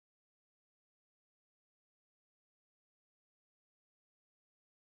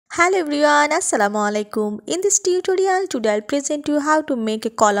Hello everyone, Assalamualaikum. In this tutorial, today I'll present you how to make a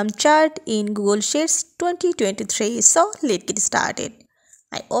column chart in Google Sheets 2023. So let's get started.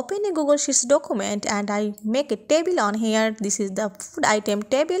 I open a Google Sheets document and I make a table on here. This is the food item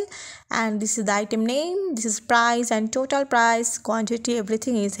table and this is the item name. This is price and total price, quantity,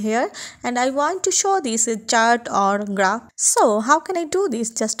 everything is here. And I want to show this chart or graph. So how can I do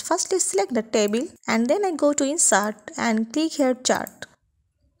this? Just firstly select the table and then I go to insert and click here chart.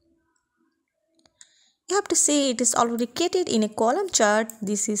 You have to see it is already created in a column chart.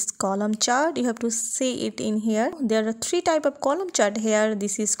 This is column chart. You have to see it in here. There are three type of column chart here.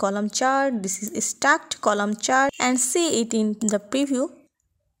 This is column chart, this is stacked column chart, and see it in the preview.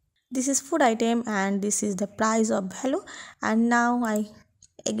 This is food item and this is the price of value. And now I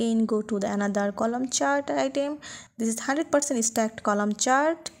again go to the another column chart item. This is 100% stacked column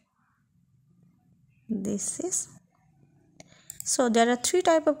chart. This is, so there are three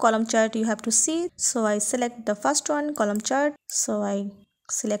type of column chart you have to see. So I select the first one, column chart. So I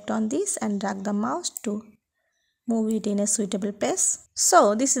select on this and drag the mouse to move it in a suitable place.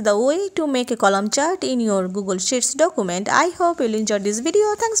 So this is the way to make a column chart in your Google Sheets document. I hope you'll enjoy this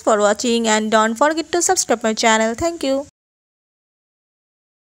video. Thanks for watching and don't forget to subscribe my channel. Thank you.